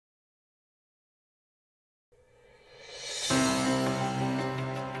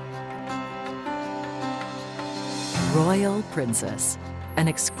Royal Princess, an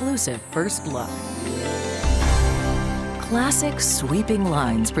exclusive first look. Classic sweeping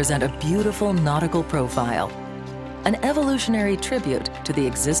lines present a beautiful nautical profile, an evolutionary tribute to the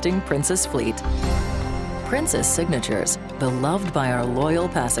existing Princess fleet. Princess signatures, beloved by our loyal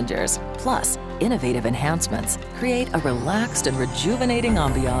passengers, plus innovative enhancements, create a relaxed and rejuvenating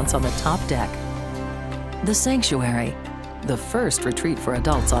ambiance on the top deck. The Sanctuary, the first retreat for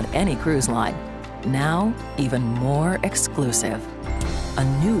adults on any cruise line, now even more exclusive. A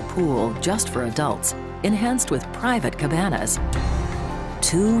new pool just for adults, enhanced with private cabanas.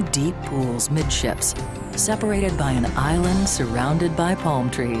 2 deep pools midships, separated by an island surrounded by palm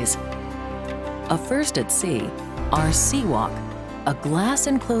trees. A first at sea, our Sea Walk, a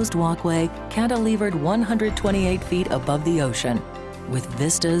glass-enclosed walkway cantilevered 128 feet above the ocean, with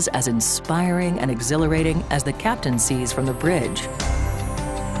vistas as inspiring and exhilarating as the captain sees from the bridge.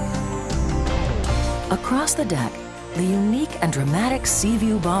 Across the deck, the unique and dramatic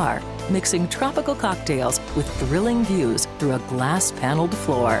Seaview Bar, mixing tropical cocktails with thrilling views through a glass-paneled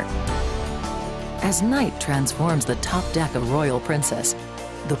floor. As night transforms the top deck of Royal Princess,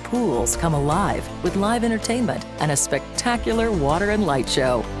 the pools come alive with live entertainment and a spectacular water and light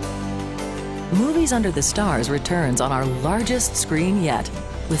show. Movies Under the Stars returns on our largest screen yet,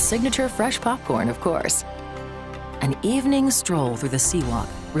 with signature fresh popcorn, of course. An evening stroll through the Sea Walk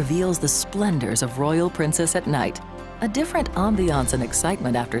reveals the splendors of Royal Princess at night, a different ambiance and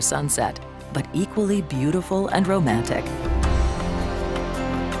excitement after sunset, but equally beautiful and romantic.